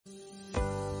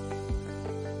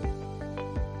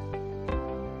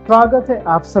स्वागत है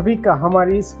आप सभी का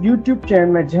हमारे इस YouTube चैनल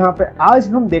में, जहां पे आज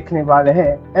हम देखने वाले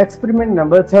हैं एक्सपेरिमेंट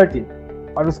नंबर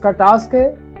 30 और उसका टास्क है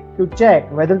to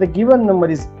check whether the given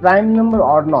number is prime number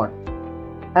और not,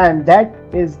 and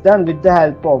that is done with the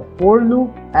help of for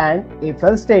loop and if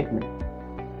else statement.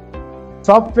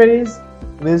 Software is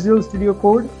Visual Studio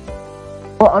Code.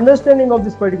 For understanding of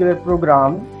this particular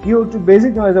program, you have to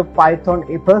basic knowledge of Python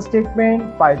if else statement,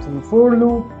 Python for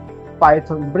loop,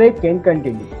 Python break and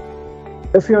continue.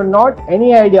 If you have not any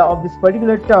idea of this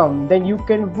particular term, then you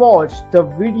can watch the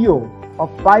video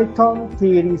of Python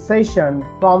theory session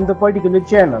from the particular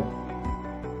channel.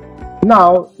 Now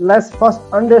let's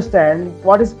first understand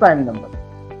what is prime number.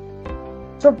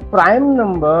 So prime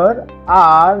number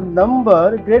are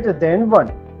number greater than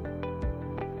 1.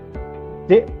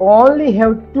 They only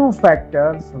have two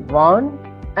factors, 1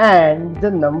 and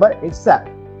the number itself.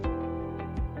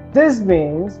 This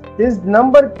means this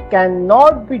number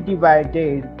cannot be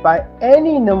divided by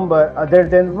any number other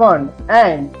than 1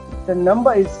 and the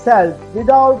number itself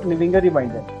without leaving a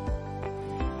remainder.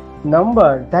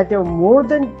 Numbers that have more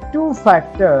than two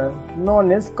factors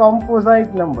known as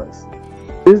composite numbers.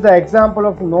 This is the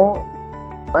example of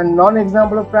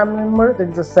non-example of prime number.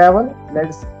 That is a 7.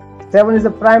 Let's 7 is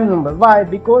a prime number. Why?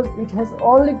 Because it has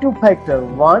only two factors,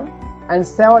 1 and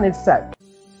 7 itself.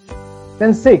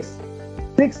 Then 6.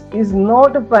 6 is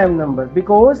not a prime number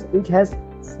because it has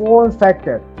 4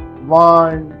 factors,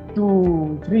 1,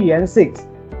 2, 3 and 6.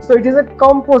 So it is a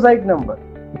composite number.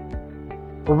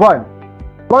 1.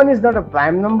 1 is not a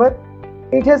prime number.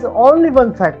 It has only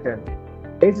one factor.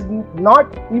 It is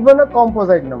not even a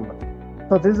composite number.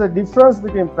 So this is the difference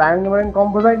between prime number and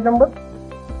composite number.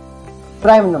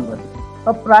 Prime number.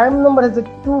 A prime number has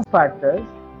two factors,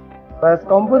 whereas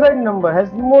composite number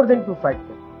has more than two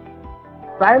factors.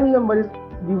 Prime number is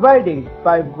divided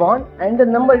by 1 and the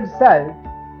number itself,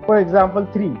 for example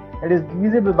 3, it is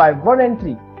divisible by 1 and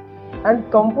 3,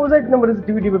 and composite number is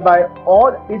divisible by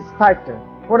all its factors.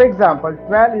 For example,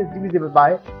 12 is divisible by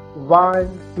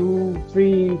 1, 2,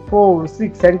 3, 4,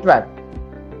 6 and 12.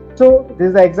 So this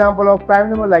is the example of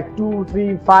prime number like 2,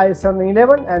 3, 5, 7,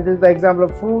 11, and this is the example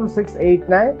of 4, 6, 8,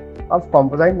 9 of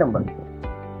composite number.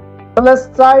 So let's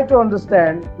try to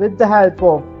understand with the help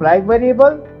of flag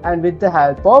variable and with the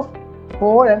help of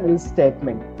for and else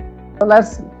statement. So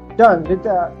let's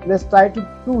try to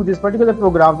do this particular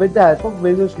program with the help of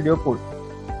Visual Studio Code.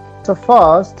 So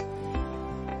first,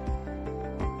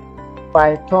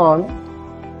 Python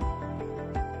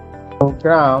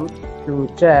program to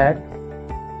check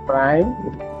prime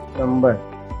number,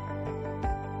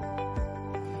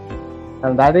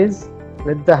 and that is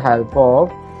with the help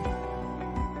of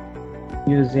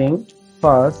using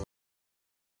first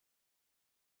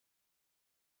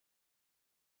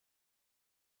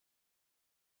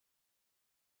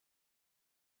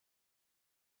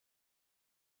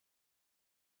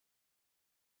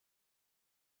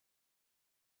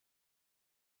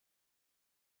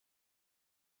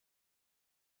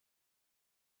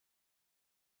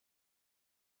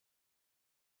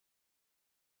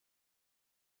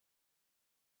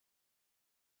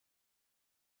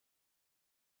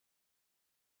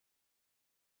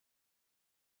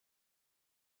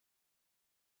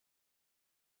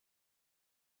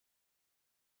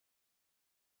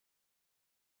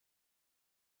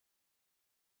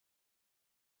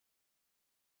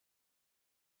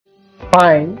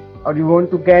find, or you want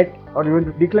to get, or you want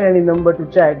to declare any number to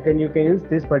check, then you can use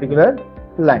this particular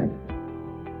line.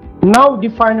 Now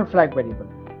define a flag variable.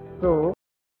 So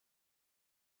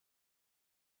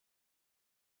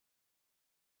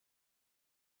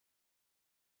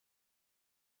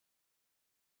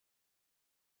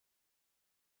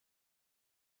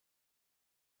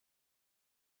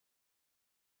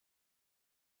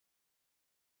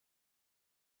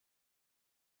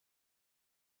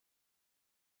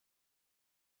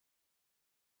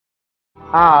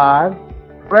are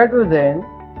greater than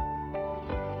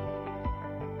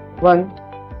 1.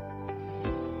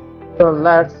 So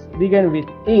let's begin with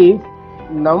if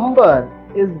number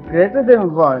is greater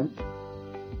than 1,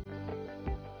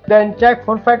 then check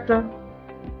for factor.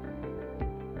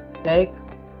 Check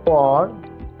for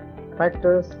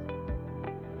factors.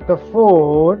 So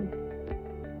for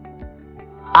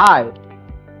I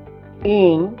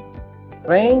in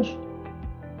range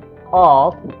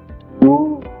of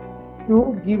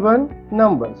two given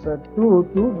numbers, so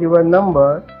two given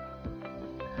number,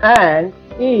 and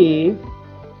if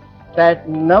that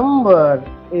number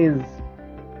is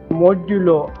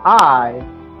modulo I,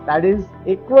 that is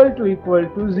equal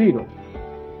to 0,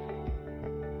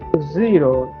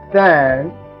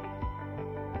 then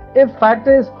if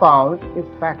factor is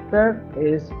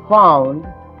found,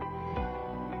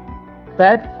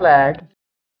 that flag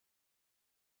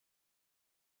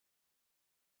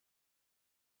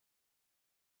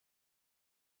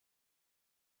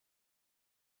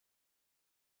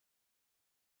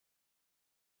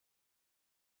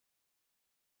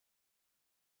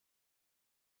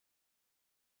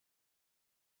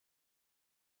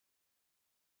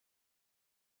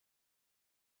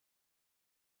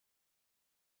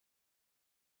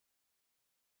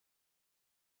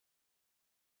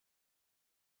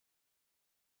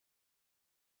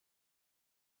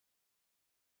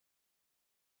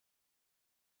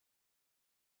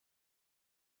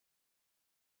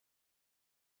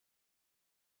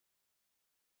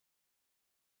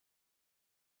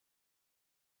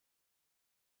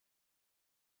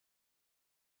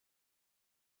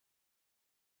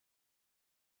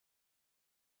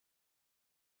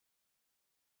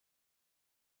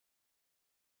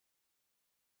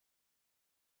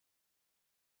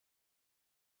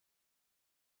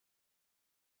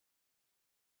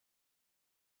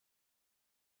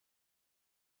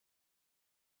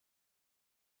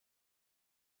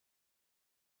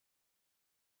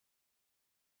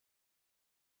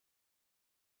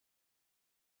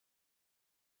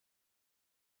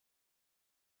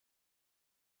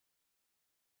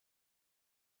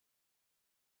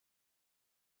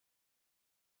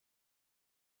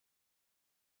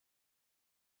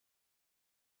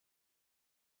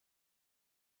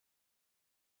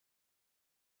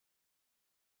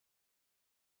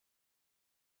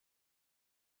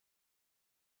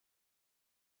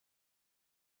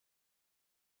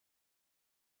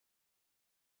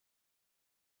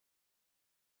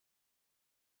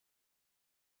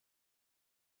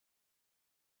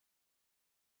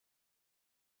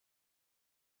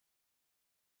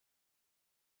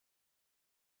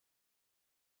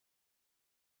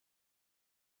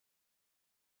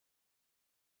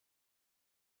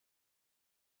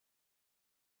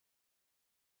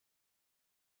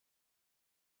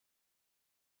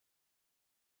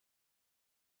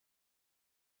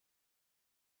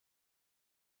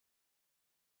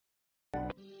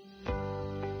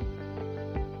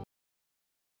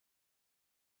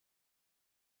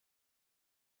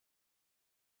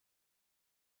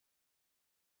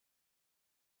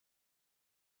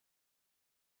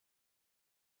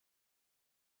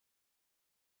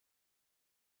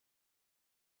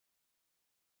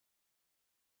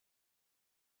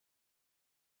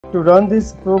to run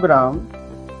this program,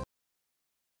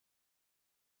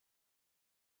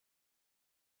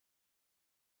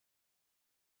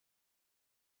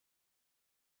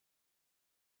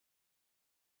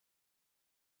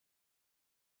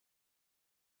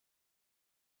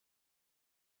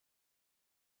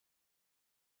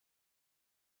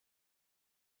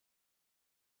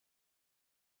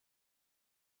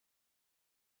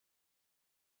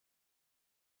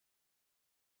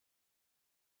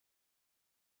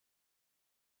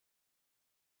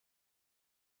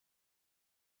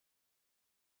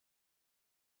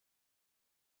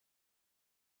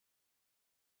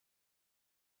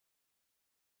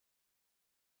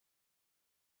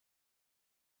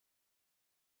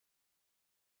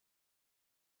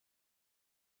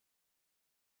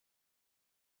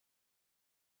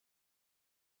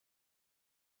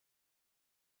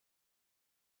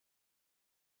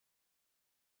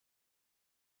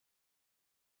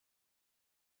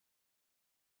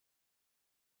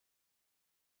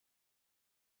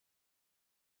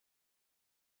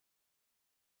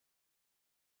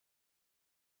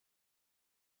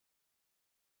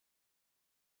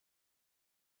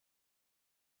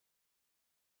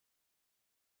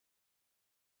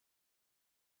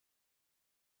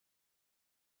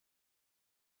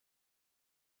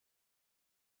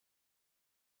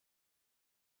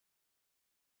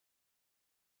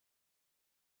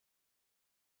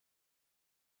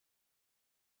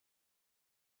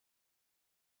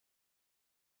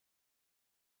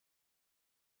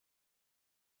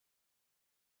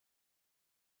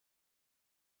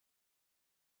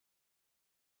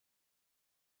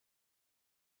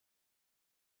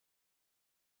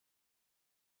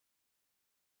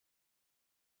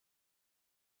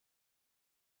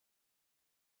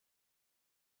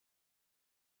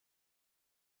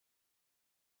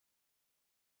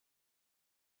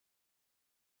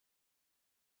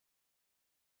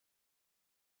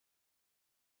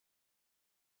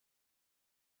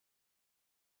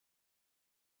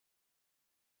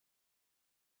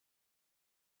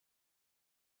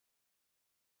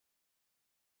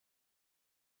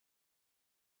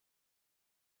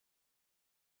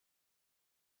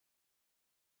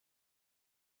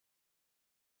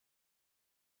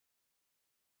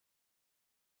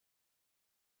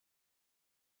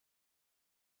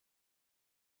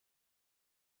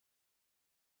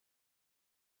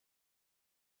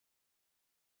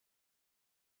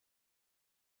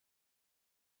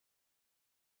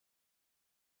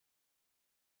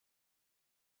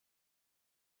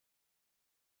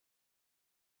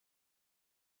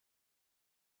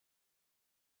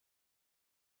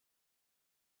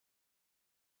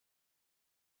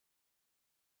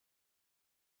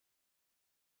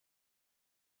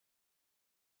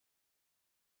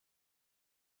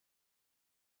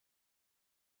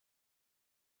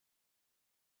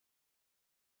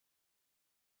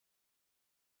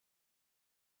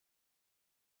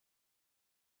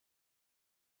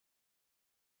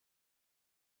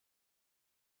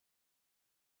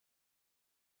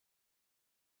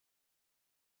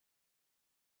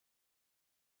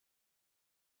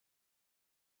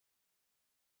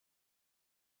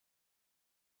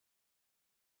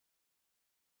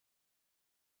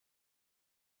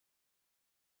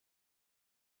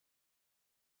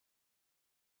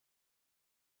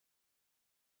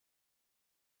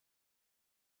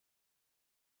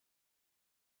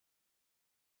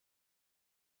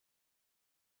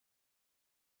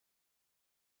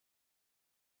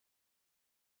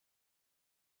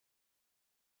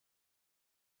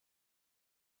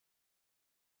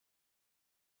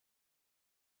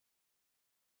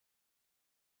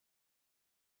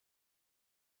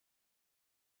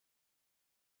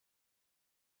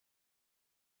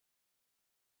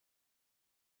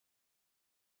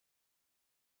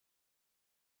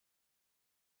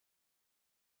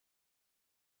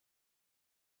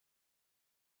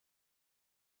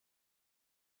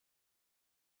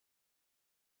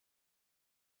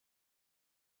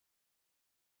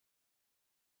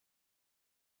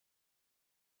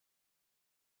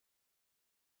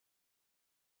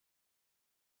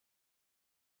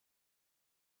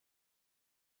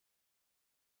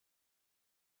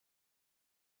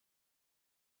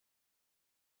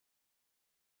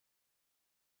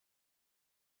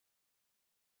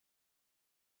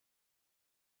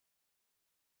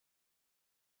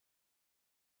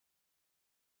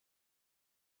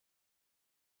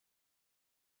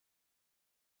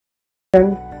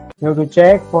 You have to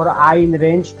check for I in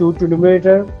range 2 to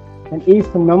numerator, and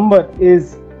if number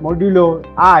is modulo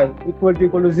I equal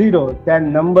to 0,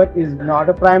 then number is not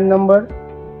a prime number.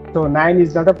 So 9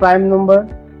 is not a prime number.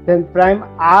 Then prime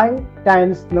I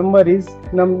times number is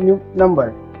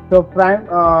number. So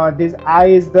prime this I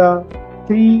is the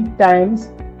 3 times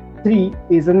 3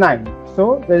 is a 9.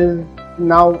 So there is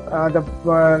now the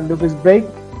loop is break,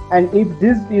 and if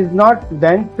this is not,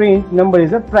 then print number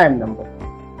is a prime number.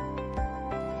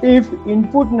 If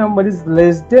input number is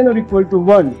less than or equal to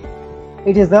 1,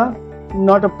 it is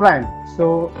not a prime.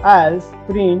 So as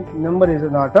print number is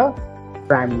not a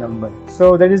prime number.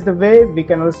 So that is the way we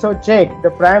can also check the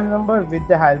prime number with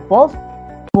the help of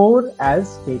for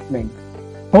else statement.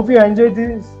 Hope you enjoyed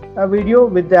this video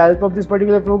with the help of this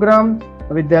particular program,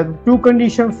 with the help of two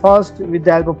conditions. First with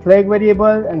the help of flag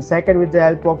variable, and second with the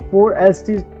help of for else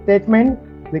statement,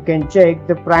 we can check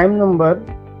the prime number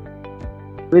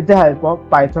with the help of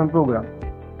Python program.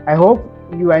 I hope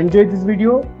you enjoyed this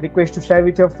video. Request to share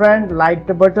with your friend, like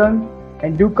the button,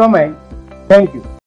 and do comment. Thank you.